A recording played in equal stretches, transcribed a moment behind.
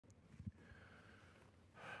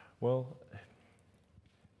Well,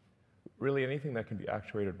 really anything that can be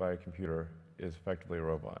actuated by a computer is effectively a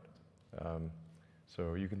robot.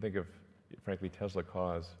 So you can think of, frankly, Tesla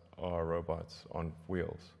cars are robots on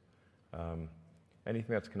wheels.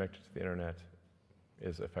 Anything that's connected to the internet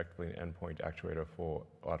is effectively an endpoint actuator for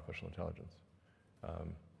artificial intelligence.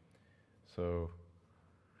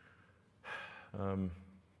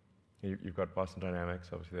 You've got Boston Dynamics.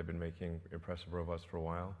 Obviously, they've been making impressive robots for a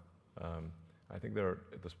while. I think they're,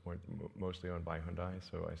 at this point, mostly owned by Hyundai,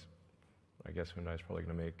 so I guess Hyundai is probably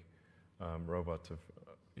going to make robots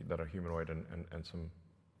that are humanoid and some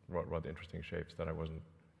rather interesting shapes that I wasn't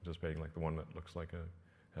anticipating, like the one that looks like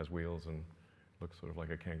has wheels and looks sort of like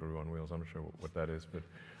a kangaroo on wheels. I'm not sure what that is, but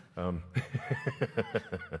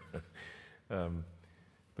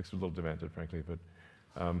looks a little demented, frankly.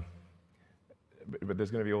 But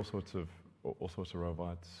there's going to be all sorts of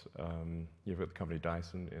robots. You've got the company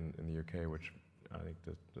Dyson in the UK, which I think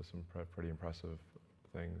does some pretty impressive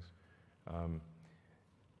things.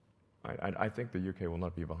 I think the UK will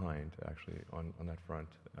not be behind, actually, on that front.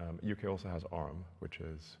 UK also has ARM, which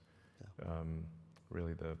is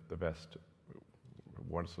really the best,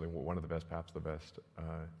 one of the best, perhaps the best,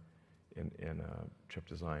 in chip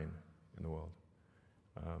design in the world.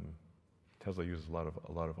 Tesla uses a lot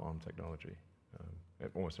of ARM technology.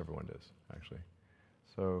 Almost everyone does, actually.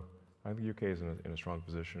 So I think the UK is in a strong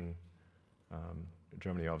position.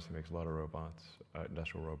 Germany obviously makes a lot of robots,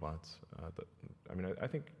 industrial robots. I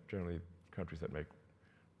think generally countries that make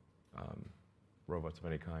robots of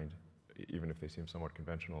any kind, even if they seem somewhat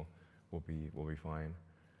conventional, will be fine.